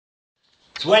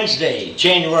It's Wednesday,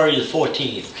 January the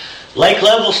 14th. Lake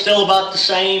level's still about the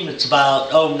same. It's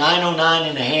about 909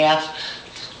 and a half.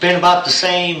 It's been about the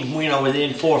same,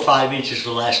 within 4 or 5 inches for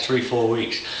the last 3-4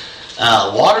 weeks.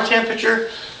 Water temperature,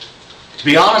 to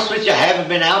be honest with you, I haven't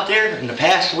been out there in the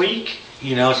past week.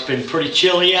 It's been pretty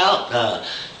chilly out.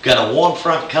 Got a warm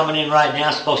front coming in right now.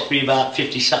 It's supposed to be about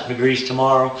 50-something degrees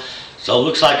tomorrow. So it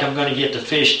looks like I'm going to get to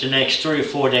fish the next 3 or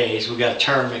 4 days. We've got a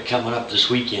tournament coming up this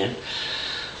weekend.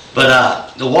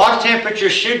 But the water temperature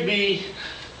should be,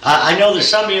 I know there's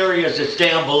some areas it's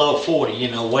down below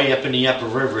 40, way up in the upper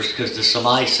rivers because there's some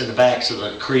ice in the backs of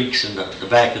the creeks and the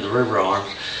back of the river arms.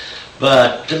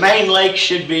 But the main lake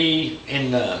should be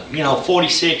in the,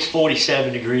 46,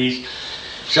 47 degrees.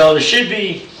 So there should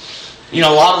be, a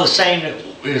lot of the same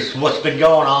is what's been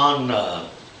going on.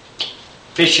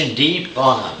 Fishing deep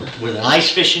with an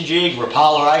ice fishing jig,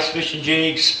 Rapala ice fishing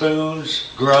jig, spoons,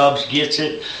 grubs, gets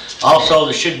it. Also,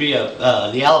 there should be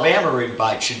the Alabama rig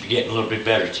bite should be getting a little bit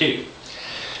better too.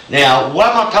 Now, what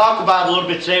I'm going to talk about a little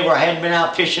bit today, where I hadn't been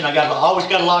out fishing, I always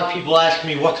got a lot of people asking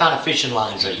me what kind of fishing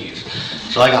lines I use.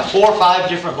 So I got 4 or 5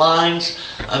 different lines.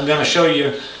 I'm going to show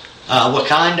you what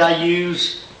kind I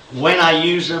use, when I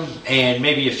use them, and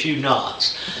maybe a few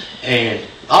knots. And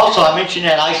also, I mentioned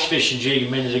that ice fishing jig a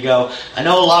minute ago. I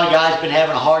know a lot of guys have been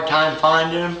having a hard time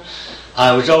finding them.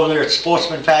 I was over there at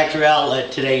Sportsman Factory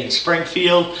Outlet today in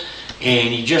Springfield,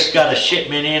 and he just got a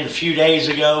shipment in a few days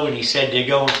ago, and he said they're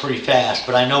going pretty fast.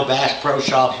 But I know Bass Pro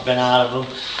Shops have been out of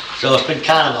them, so it's been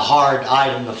kind of a hard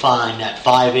item to find, that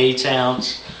 5/8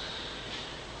 ounce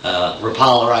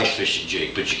Rapala ice fishing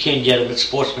jig. But you can get them at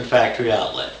Sportsman Factory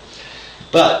Outlet.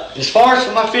 But as far as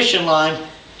for my fishing line,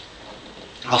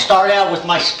 I'll start out with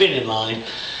my spinning line.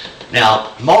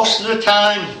 Now, most of the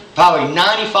time, probably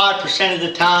 95% of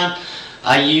the time,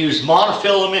 I use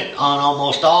monofilament on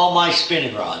almost all my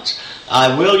spinning rods.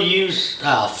 I will use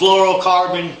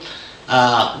fluorocarbon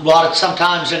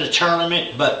sometimes in a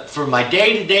tournament, but for my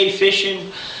day-to-day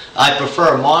fishing, I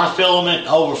prefer monofilament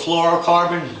over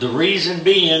fluorocarbon. The reason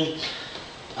being,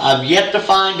 I've yet to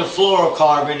find a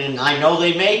fluorocarbon, and I know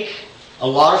they make a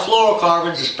lot of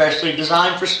fluorocarbons, especially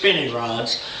designed for spinning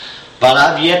rods, but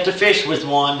I've yet to fish with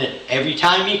one that every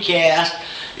time you cast,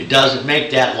 it doesn't make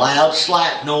that loud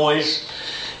slap noise,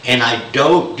 and I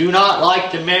do not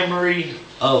like the memory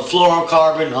of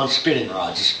fluorocarbon on spinning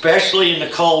rods, especially in the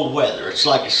cold weather. It's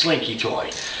like a slinky toy.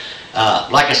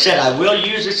 Like I said, I will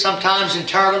use it sometimes in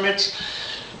tournaments,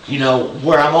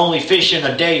 where I'm only fishing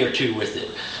a day or two with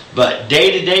it, but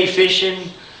day-to-day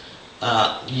fishing,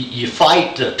 you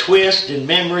fight the twist and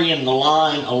memory in the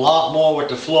line a lot more with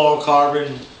the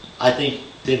fluorocarbon, I think,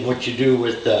 than what you do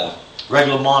with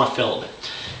regular monofilament.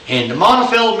 And the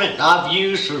monofilament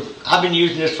I've been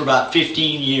using this for about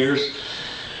 15 years.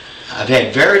 I've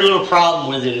had very little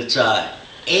problem with it. It's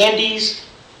Andy's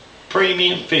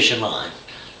Premium Fishing Line.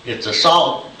 It's it's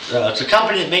a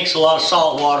company that makes a lot of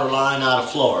saltwater line out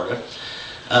of Florida.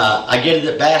 I get it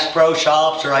at Bass Pro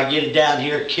Shops, or I get it down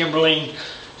here at Kimberling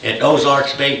at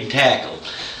Ozarks Bait and Tackle.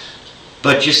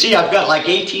 But you see, I've got like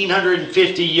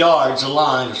 1,850 yards of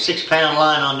line, a 6-pound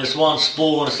line on this one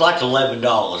spool, and it's like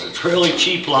 $11. It's really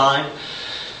cheap line.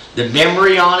 The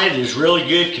memory on it is really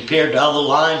good compared to other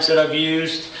lines that I've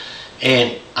used,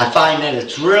 and I find that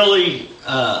it's really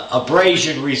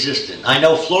abrasion resistant. I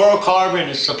know fluorocarbon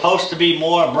is supposed to be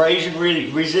more abrasion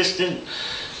resistant,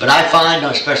 but I find,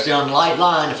 especially on light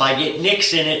line, if I get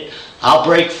nicks in it, I'll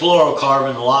break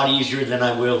fluorocarbon a lot easier than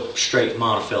I will straight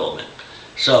monofilament.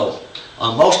 So,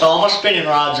 on most all my spinning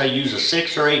rods, I use a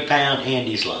 6 or 8 pound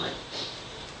Andy's line.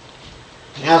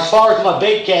 Now, as far as my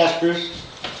bait casters,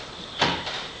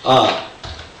 I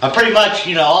pretty much,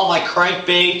 all my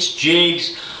crankbaits,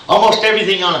 jigs, almost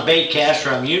everything on a bait caster,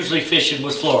 I'm usually fishing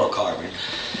with fluorocarbon.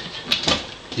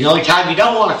 The only time you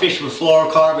don't want to fish with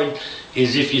fluorocarbon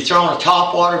is if you're throwing a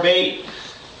topwater bait,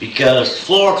 because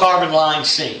fluorocarbon line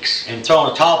sinks, and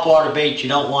throwing a topwater bait, you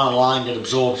don't want a line that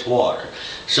absorbs water.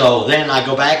 So then I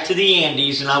go back to the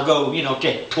Andes, and I'll go,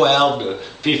 get 12 to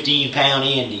 15 pound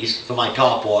Andes for my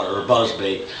topwater or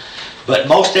buzzbait. But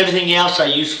most everything else I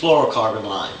use fluorocarbon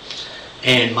line.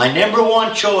 And my number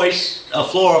one choice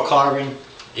of fluorocarbon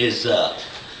is,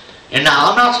 and now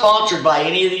I'm not sponsored by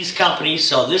any of these companies,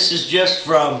 so this is just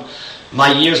from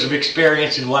my years of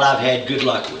experience and what I've had good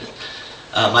luck with.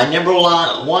 My number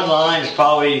one line is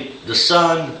probably the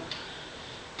Sun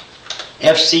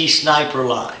FC Sniper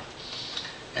line.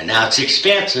 And now it's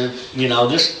expensive.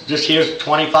 This here's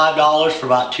 $25 for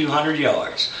about 200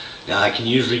 yards. Now I can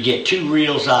usually get 2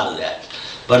 reels out of that.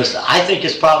 But I think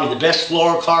it's probably the best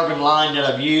fluorocarbon line that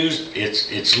I've used.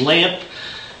 It's limp,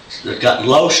 it's got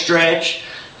low stretch,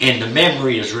 and the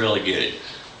memory is really good.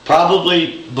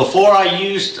 probably before I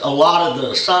used a lot of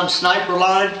the Sun Sniper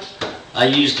line, I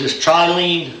used this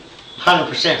Trilene 100%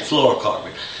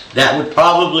 fluorocarbon. That would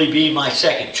probably be my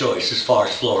second choice as far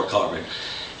as fluorocarbon.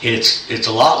 It's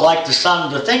a lot like the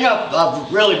Sun. The thing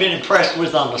I've really been impressed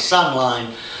with on the Sun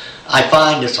line, I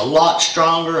find it's a lot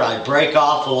stronger. I break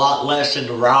off a lot less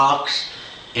into rocks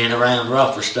and around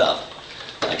rougher stuff.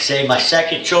 Like I say, my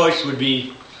second choice would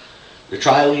be the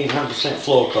Trilene 100%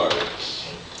 fluorocarbon.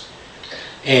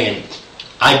 And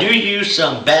I do use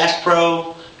some Bass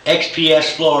Pro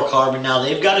XPS fluorocarbon. Now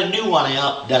they've got a new one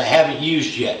out that I haven't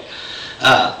used yet.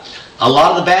 A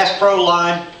lot of the Bass Pro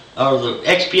line, or the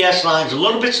XPS line, is a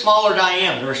little bit smaller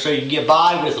diameter, so you can get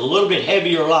by with a little bit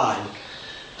heavier line.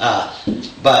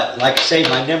 But like I say,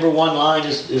 my number one line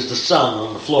is the Sun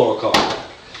on the fluorocarbon.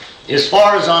 As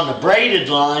far as on the braided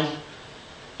line,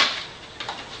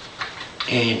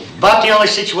 and about the only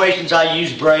situations I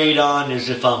use braid on is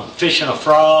if I'm fishing a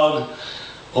frog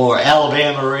or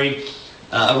Alabama rig.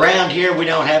 Around here we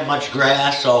don't have much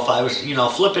grass, so if I was,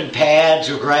 flipping pads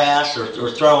or grass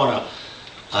or throwing a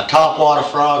topwater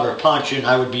frog or punching,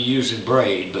 I would be using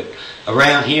braid. But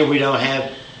around here we don't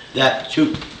have that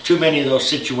too many of those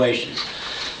situations.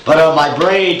 But on my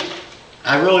braid,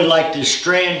 I really like this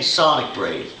Strand Sonic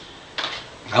braid.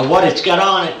 Now what it's got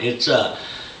on it,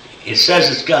 it says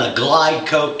it's got a glide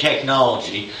coat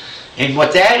technology, and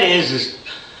what that is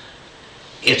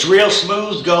it's real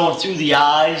smooth going through the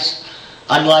eyes.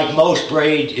 Unlike most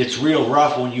braid, it's real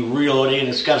rough when you reel it in.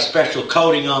 It's got a special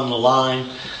coating on the line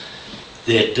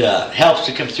that helps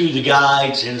to come through the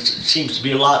guides, and it seems to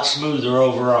be a lot smoother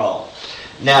overall.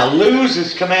 Now Lew's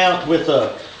has come out with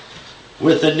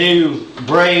a new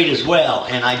braid as well,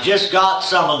 and I just got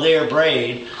some of their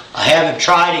braid. I haven't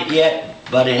tried it yet,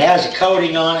 but it has a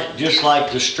coating on it just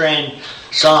like the Strand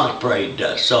Sonic braid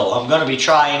does. So I'm going to be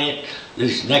trying it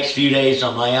these next few days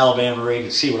on my Alabama rig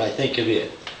and see what I think of it.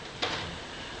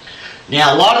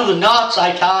 Now a lot of the knots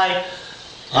I tie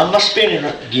on my spinning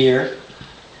gear,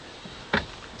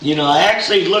 I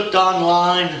actually looked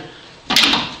online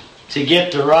to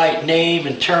get the right name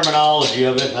and terminology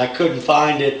of it, and I couldn't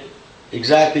find it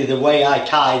exactly the way I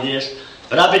tie this.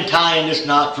 But I've been tying this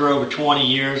knot for over 20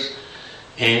 years,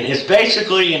 and it's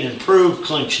basically an improved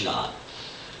clinch knot.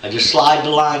 I just slide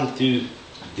the line through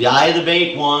the eye of the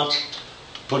bait once,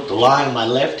 put the line in my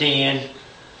left hand,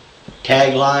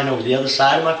 tag line over the other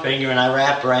side of my finger, and I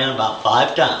wrap around about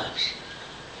 5 times.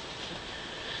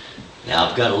 Now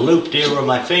I've got a loop there where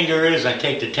my finger is. I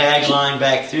take the tag line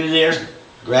back through there,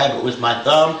 grab it with my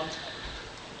thumb,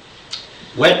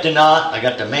 wet the knot. I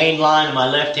got the main line in my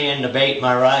left hand, the bait in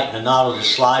my right, and the knot will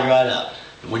just slide right up.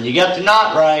 And when you get the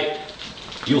knot right,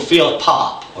 you'll feel it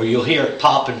pop, or you'll hear it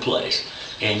pop in place.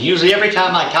 And usually every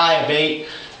time I tie a bait,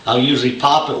 I'll usually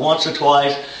pop it once or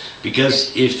twice,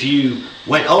 because if you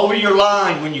went over your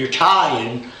line when you're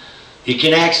tying, you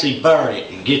can actually burn it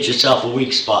and get yourself a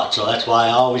weak spot. So that's why I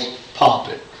always pop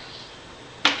it.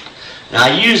 Now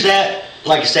I use that,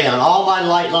 like I say, on all my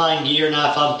light line gear.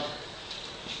 Now if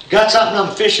I've got something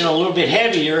I'm fishing a little bit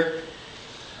heavier,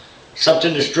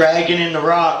 something that's dragging in the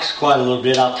rocks quite a little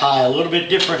bit, I'll tie a little bit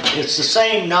different. It's the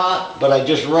same knot, but I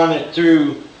just run it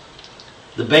through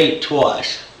the bait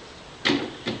twice.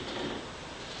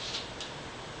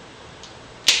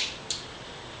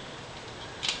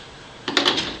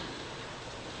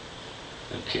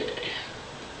 Okay.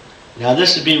 Now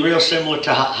this would be real similar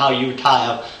to how you would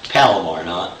tie a Palomar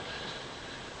knot.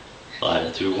 Slide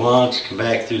it through once, come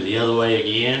back through the other way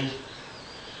again.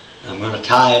 I'm going to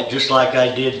tie it just like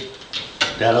I did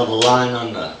that other line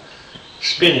on the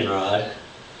spinning rod.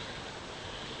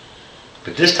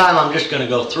 But this time I'm just going to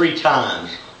go 3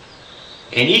 times.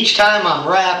 And each time I'm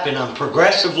wrapping, I'm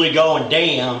progressively going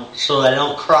down so that I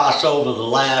don't cross over the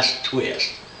last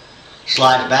twist.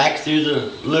 Slide it back through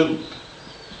the loop.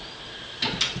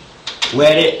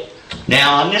 Wet it.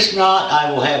 Now on this knot I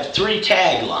will have 3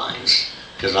 tag lines,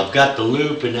 because I've got the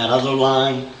loop and that other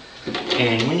line.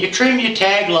 And when you trim your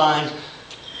tag lines,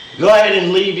 go ahead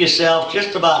and leave yourself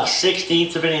just about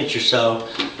 1/16 of an inch or so,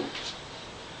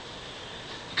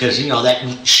 because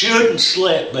that shouldn't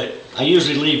slip, but I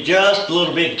usually leave just a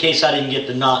little bit in case I didn't get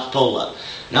the knot pulled up.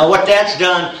 Now what that's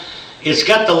done, it's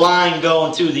got the line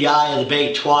going through the eye of the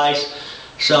bait twice,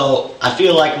 so I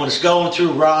feel like when it's going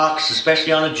through rocks,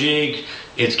 especially on a jig,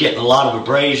 it's getting a lot of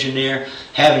abrasion there.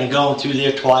 Having it going through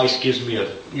there twice gives me a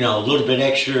little bit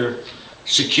extra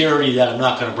security that I'm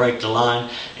not going to break the line.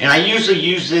 And I usually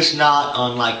use this knot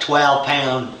on like 12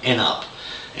 pound and up.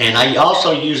 And I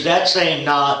also use that same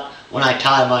knot when I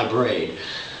tie my braid.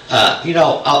 A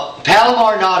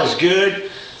Palomar knot is good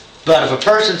But if a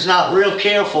person's not real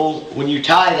careful, when you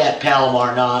tie that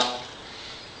Palomar knot,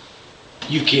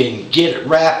 you can get it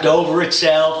wrapped over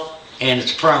itself and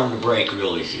it's prone to break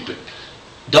real easy. But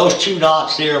those two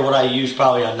knots there are what I use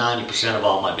probably on 90% of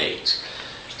all my baits.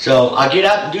 So I'll get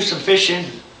out and do some fishing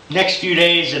next few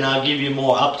days, and I'll give you a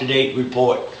more up-to-date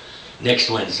report next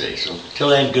Wednesday. So till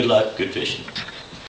then, good luck, good fishing.